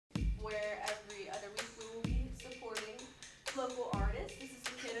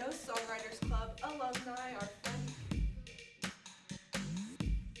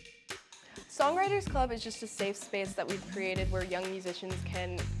Songwriters Club is just a safe space that we've created where young musicians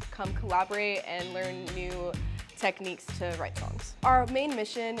can come collaborate and learn new techniques to write songs. Our main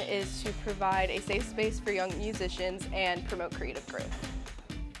mission is to provide a safe space for young musicians and promote creative growth.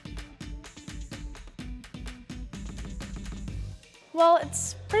 Well,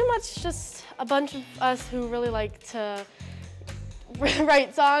 it's pretty much just a bunch of us who really like to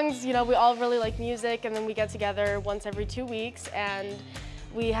write songs. You know, we all really like music, and then we get together once every 2 weeks and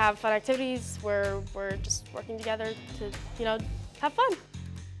we have fun activities where we're just working together to, you know, have fun.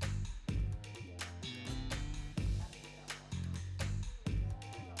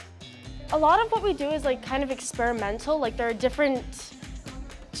 A lot of what we do is like kind of experimental. Like there are different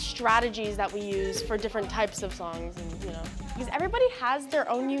strategies that we use for different types of songs, and you know, because everybody has their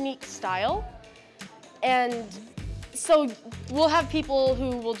own unique style, and so we'll have people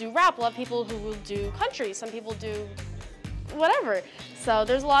who will do rap, we'll have people who will do country, some people do whatever. So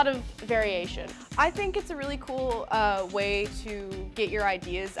there's a lot of variation. I think it's a really cool way to get your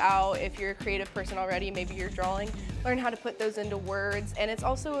ideas out. If you're a creative person already, maybe you're drawing, learn how to put those into words, and it's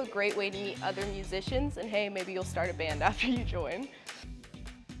also a great way to meet other musicians, and hey, maybe you'll start a band after you join.